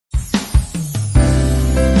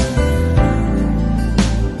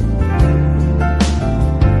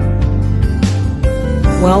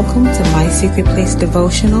Welcome to My Secret Place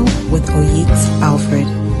Devotional with Oyitz Alfred.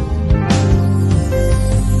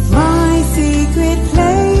 My secret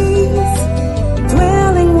place,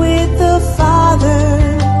 dwelling with the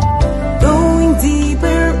Father, going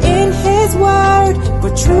deeper in His Word,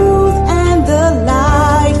 for truth and the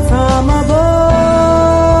light from above.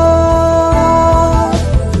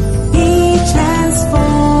 Be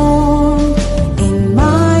transformed in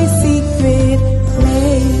my secret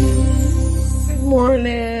place. Good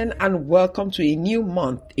morning and welcome to a new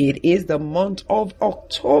month. It is the month of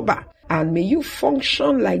October. And may you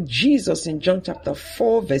function like Jesus in John chapter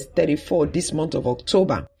 4 verse 34 this month of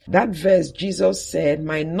October. That verse, Jesus said,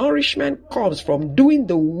 my nourishment comes from doing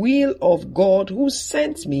the will of God who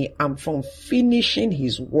sent me and from finishing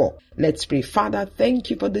His work. Let's pray. Father, thank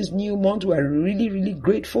you for this new month. We are really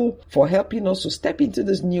grateful for helping us to step into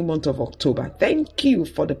this new month of October. Thank you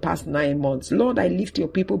for the past 9 months. Lord, I lift your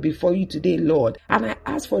people before you today, Lord. And I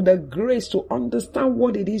ask for the grace to understand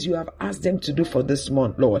what it is you have asked them to do for this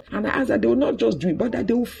month, Lord. And I ask that they will not just do it, but that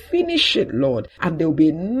they will finish it, Lord. And they will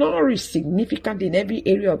be nourished significant in every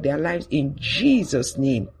area of their lives in Jesus'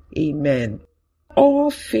 name. Amen. All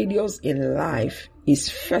failures in life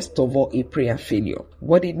is first of all a prayer failure.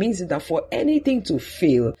 What it means is that for anything to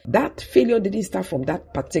fail, that failure didn't start from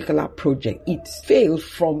that particular project. It failed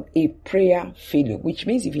from a prayer failure, which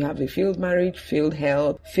means if you have a failed marriage, failed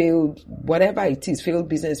health, failed whatever it is, failed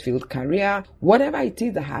business, failed career, whatever it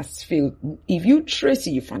is that has failed, if you trace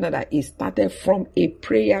it, you find out that it started from a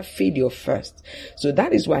prayer failure first. So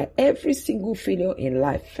that is why every single failure in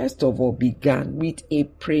life, first of all, began with a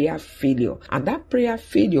prayer failure. And that prayer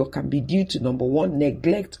failure can be due to, number one,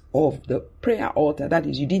 neglect of the prayer altar. That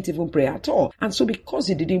is, you didn't even pray at all. And so because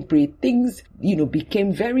you didn't pray, things,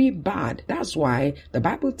 became very bad. That's why the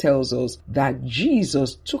Bible tells us that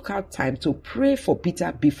Jesus took out time to pray for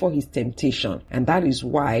Peter before his temptation. And that is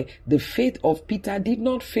why the faith of Peter did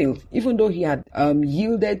not fail. Even though he had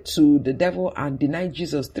yielded to the devil and denied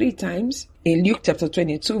Jesus 3 times. In Luke chapter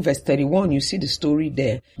 22 verse 31, you see the story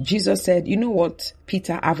there. Jesus said, you know what,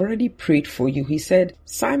 Peter, I've already prayed for you. He said,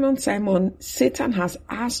 Simon, Simon, Satan has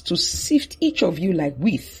asked to sift each of you like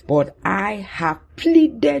wheat, but I have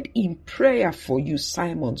pleaded in prayer for you,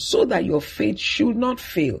 Simon, so that your faith should not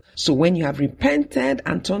fail. So when you have repented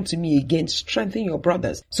and turned to me again, strengthen your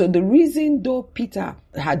brothers. So the reason though Peter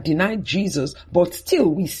had denied Jesus, but still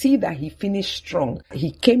we see that he finished strong.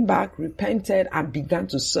 He came back, repented, and began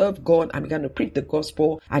to serve God and began to preach the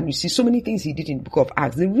gospel. And you see so many things he did in the book of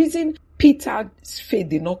Acts. The reason Peter's faith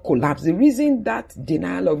did not collapse, the reason that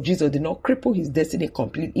denial of Jesus did not cripple his destiny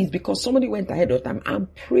completely, is because somebody went ahead of time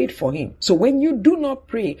and prayed for him. So when you do not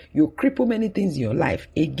pray, you cripple many things in your life.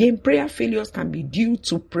 Again, prayer failures can be due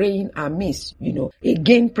to praying amiss.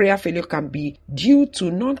 Again, prayer failure can be due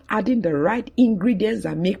to not adding the right ingredients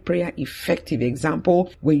that make prayer effective.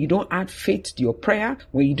 Example, when you don't add faith to your prayer,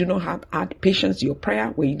 when you do not add patience to your prayer,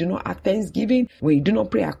 when you do not add thanksgiving, when you do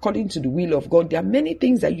not pray according to the will of God, there are many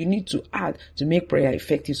things that you need to add to make prayer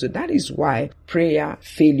effective. So that is why prayer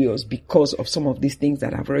failures, because of some of these things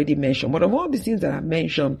that I've already mentioned. But of all these things that I've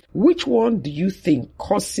mentioned, which one do you think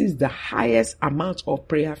causes the highest amount of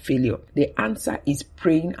prayer failure? The answer is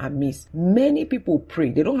praying amiss. Many people pray.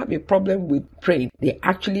 They don't have a problem with praying. They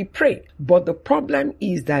actually pray. But the problem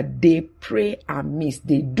is that they pray amiss.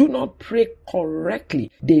 They do not pray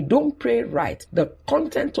correctly. They don't pray right. The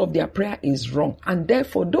content of their prayer is wrong. And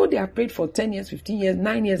therefore, though they have prayed for 10 years, 15 years,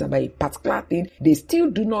 9 years about a particular thing, they still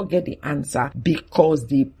do not get the answer because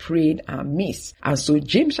they prayed amiss. And so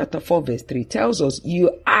James chapter 4 verse 3 tells us,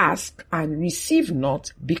 you ask and receive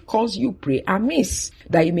not because you pray amiss,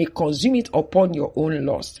 that you may consume it upon your own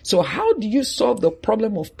lust. So how do you solve the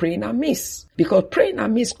problem of praying amiss? Because praying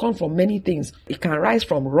amiss comes from many things. It can rise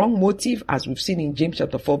from wrong motive, as we've seen in James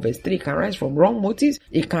chapter 4 verse 3. It can rise from wrong motives.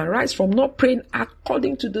 It can rise from not praying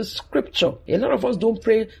according to the scripture. A lot of us don't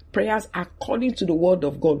pray prayers according to the word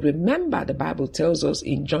of God. Remember, the Bible tells us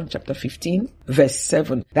in John chapter 15 verse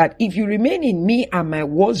 7 that if you remain in me and my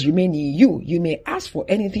words remain in you, you may ask for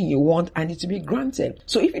anything you want and it will be granted.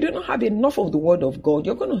 So if you do not have enough of the word of God,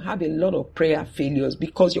 you're going to have a lot of prayer failures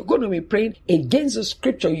because you're going to be praying against the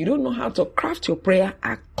scripture. You don't know how to craft your prayer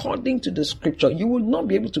according to the scripture. You will not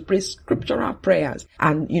be able to pray scriptural prayers.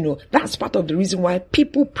 And that's part of the reason why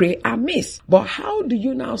people pray amiss. But how do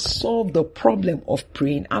you now solve the problem of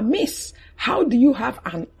praying amiss? How do you have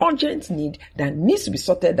an urgent need that needs to be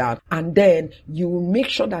sorted out, and then you make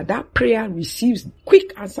sure that that prayer receives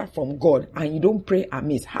quick answer from God and you don't pray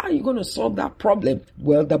amiss? How are you going to solve that problem?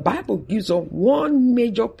 Well, the Bible gives us one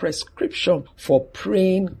major prescription for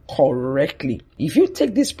praying correctly. If you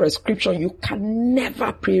take this prescription, you can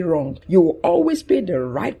never pray wrong. You will always pray the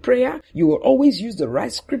right prayer. You will always use the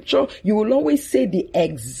right scripture. You will always say the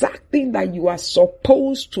exact thing that you are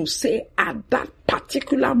supposed to say at that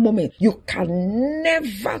particular moment. You can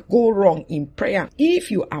never go wrong in prayer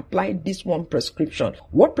if you apply this one prescription.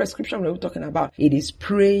 What prescription are we talking about? It is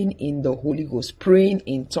praying in the Holy Ghost, praying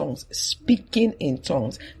in tongues, speaking in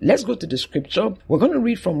tongues. Let's go to the scripture. We're going to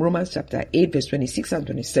read from Romans chapter 8 verse 26 and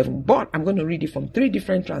 27, but I'm going to read it from 3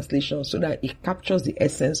 different translations so that it captures the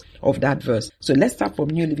essence of that verse. So let's start from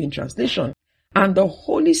New Living Translation. And the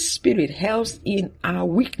Holy Spirit helps in our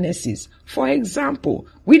weaknesses. For example,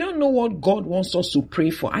 we don't know what God wants us to pray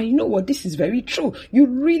for. And you know what? This is very true. You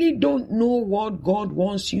really don't know what God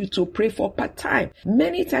wants you to pray for per time.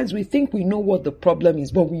 Many times we think we know what the problem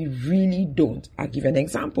is, but we really don't. I'll give an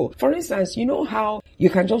example. For instance, you know how you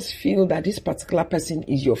can just feel that this particular person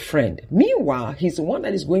is your friend. Meanwhile, he's the one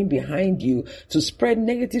that is going behind you to spread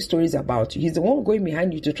negative stories about you. He's the one going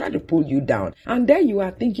behind you to try to pull you down. And there you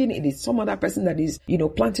are thinking it is some other person that is,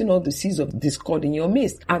 planting all the seeds of discord in your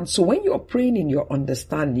midst. And so when you're praying in your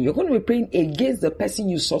understanding, you're going to be praying against the person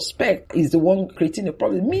you suspect is the one creating the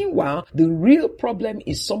problem. Meanwhile, the real problem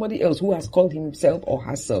is somebody else who has called himself or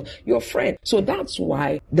herself your friend. So that's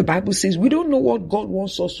why the Bible says we don't know what God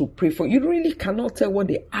wants us to pray for. You really cannot tell what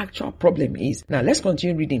the actual problem is. Now let's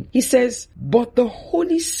continue reading. He says, but the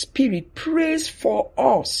Holy Spirit prays for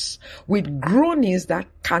us with groanings that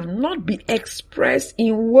cannot be expressed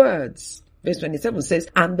in words. Verse 27 says,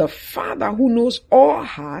 and the Father who knows all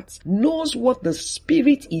hearts knows what the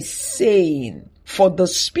Spirit is saying. For the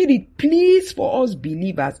Spirit pleads for us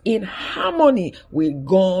believers in harmony with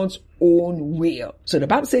God's own will. So the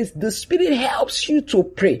Bible says the Spirit helps you to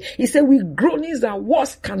pray. He said with groanings that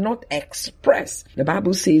words cannot express. The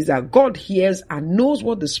Bible says that God hears and knows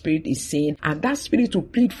what the Spirit is saying, and that Spirit will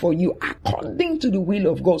plead for you according to the will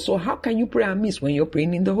of God. So how can you pray amiss when you're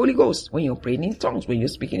praying in the Holy Ghost, when you're praying in tongues, when you're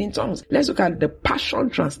speaking in tongues? Let's look at the Passion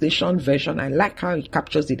Translation version. I like how it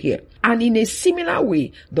captures it here. And in a similar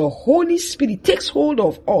way, the Holy Spirit takes hold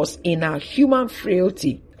of us in our human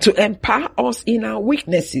frailty to empower us in our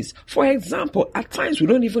weaknesses. For example, at times we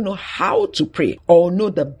don't even know how to pray or know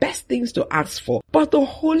the best things to ask for, but the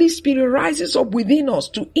Holy Spirit rises up within us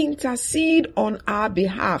to intercede on our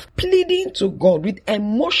behalf, pleading to God with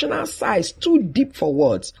emotional sighs too deep for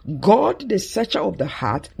words. God, the searcher of the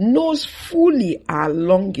heart, knows fully our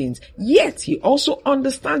longings, yet he also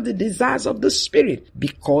understands the desires of the Spirit,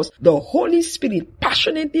 because the Holy Spirit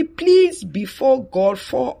passionately pleads before God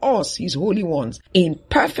for us, his holy ones, in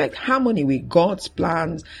perfect harmony with God's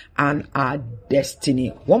plans and our destiny.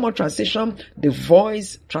 One more translation, the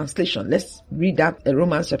Voice translation. Let's read that in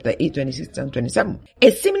Romans chapter 8, 26 and 27.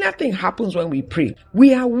 A similar thing happens when we pray.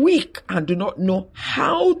 We are weak and do not know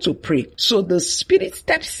how to pray. So the Spirit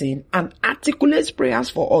steps in and articulates prayers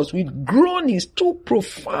for us with groanings too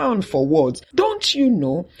profound for words. Don't you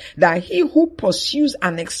know that he who pursues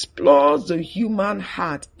and explores the human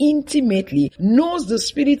heart intimately knows the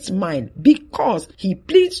Spirit's mind, because he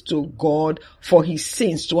pleads to God for his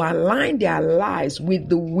saints to align their lives with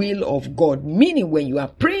the will of God. Meaning, when you are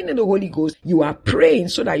praying in the Holy Ghost, you are praying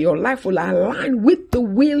so that your life will align with the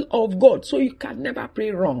will of God, so you can never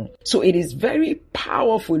pray wrong. So it is very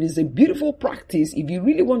powerful. It is a beautiful practice if you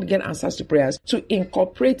really want to get answers to prayers, to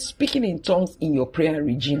incorporate speaking in tongues in your prayer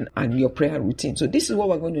regime and your prayer routine. So this is what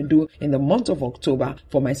we're going to do in the month of October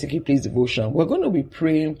for my Secret Place devotion. We're going to be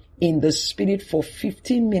praying in the Spirit for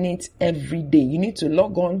 15 minutes every day. You need to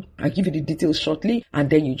log on. I'll give you the details shortly, and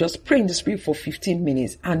then you just pray in the Spirit for 15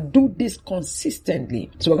 minutes and do this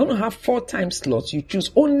consistently. So we're going to have 4 time slots. You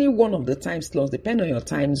choose only one of the time slots, depending on your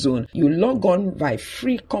time zone. You log on by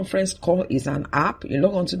free conference call. Is an app. You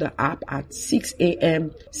log on to the app at 6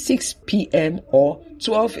 a.m., 6 p.m. or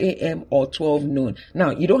 12 a.m. or 12 noon.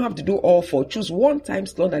 Now, you don't have to do all 4. Choose one time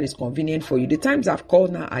slot that is convenient for you. The times I've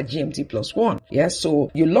called now are GMT +1. Yes,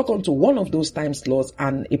 so you log on to one of those time slots,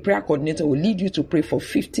 and a prayer coordinator will lead you to pray for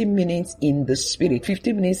 15 minutes in the Spirit,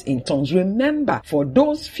 15 minutes in tongues. Remember, for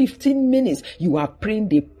those 15 minutes, you are praying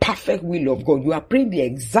the perfect will of God. You are praying the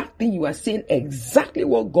exact thing. You are saying exactly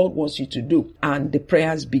what God wants you to do. And the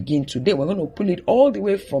prayers begin today. We're going to pull it all the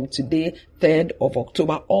way from today, 3rd of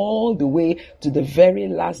October, all the way to the very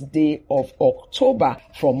last day of October,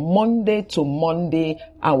 from Monday to Monday.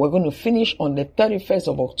 And we're going to finish on the 31st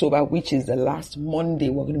of October, which is the last Monday.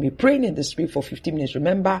 We're going to be praying in the Spirit for 15 minutes.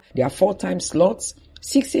 Remember, there are 4 time slots.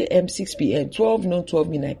 6 a.m., 6 p.m., 12 noon, 12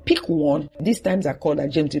 midnight. Pick one. These times are called at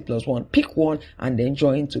GMT +1. Pick one and then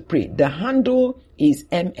join to pray. The handle is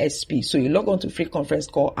MSP. So you log on to Free Conference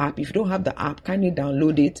Call app. If you don't have the app, kindly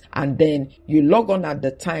download it, and then you log on at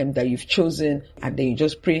the time that you've chosen, and then you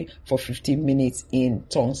just pray for 15 minutes in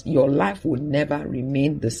tongues. Your life will never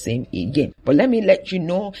remain the same again. But let me let you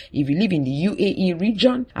know, if you live in the UAE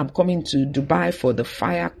region, I'm coming to Dubai for the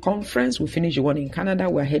Fire Conference. We finished the one in Canada.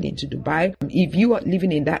 We're heading to Dubai. If you are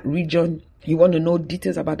living in that region, you want to know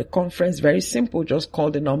details about the conference, very simple. Just call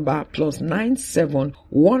the number +97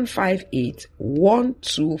 158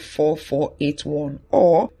 124481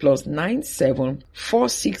 or +97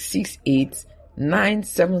 4668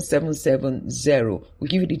 97770. We'll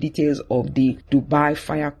give you the details of the Dubai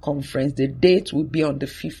Fire Conference. The date will be on the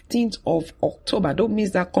 15th of October. Don't miss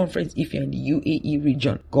that conference if you're in the UAE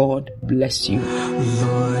region. God bless you.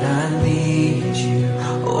 Lord, I need you.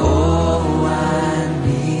 Oh, I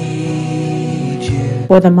need you.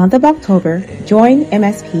 For the month of October, join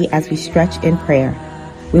MSP as we stretch in prayer.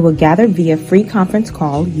 We will gather via free conference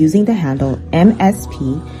call using the handle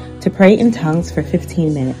MSP to pray in tongues for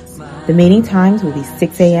 15 minutes. The meeting times will be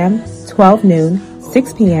 6 a.m., 12 noon,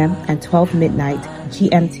 6 p.m., and 12 midnight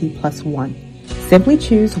GMT +1. Simply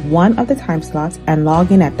choose one of the time slots and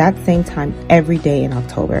log in at that same time every day in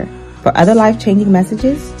October. For other life-changing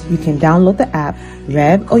messages, you can download the app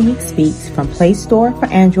Rev Oyik Speaks from Play Store for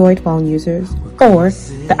Android phone users or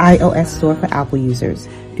the iOS Store for Apple users.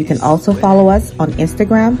 You can also follow us on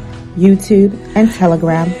Instagram, YouTube, and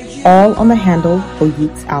Telegram, all on the handle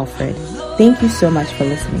Oyik's Alfred. Thank you so much for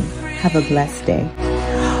listening. Have a blessed day.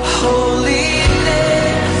 Holiness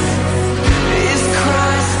is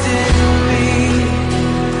Christ in me.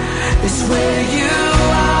 It's where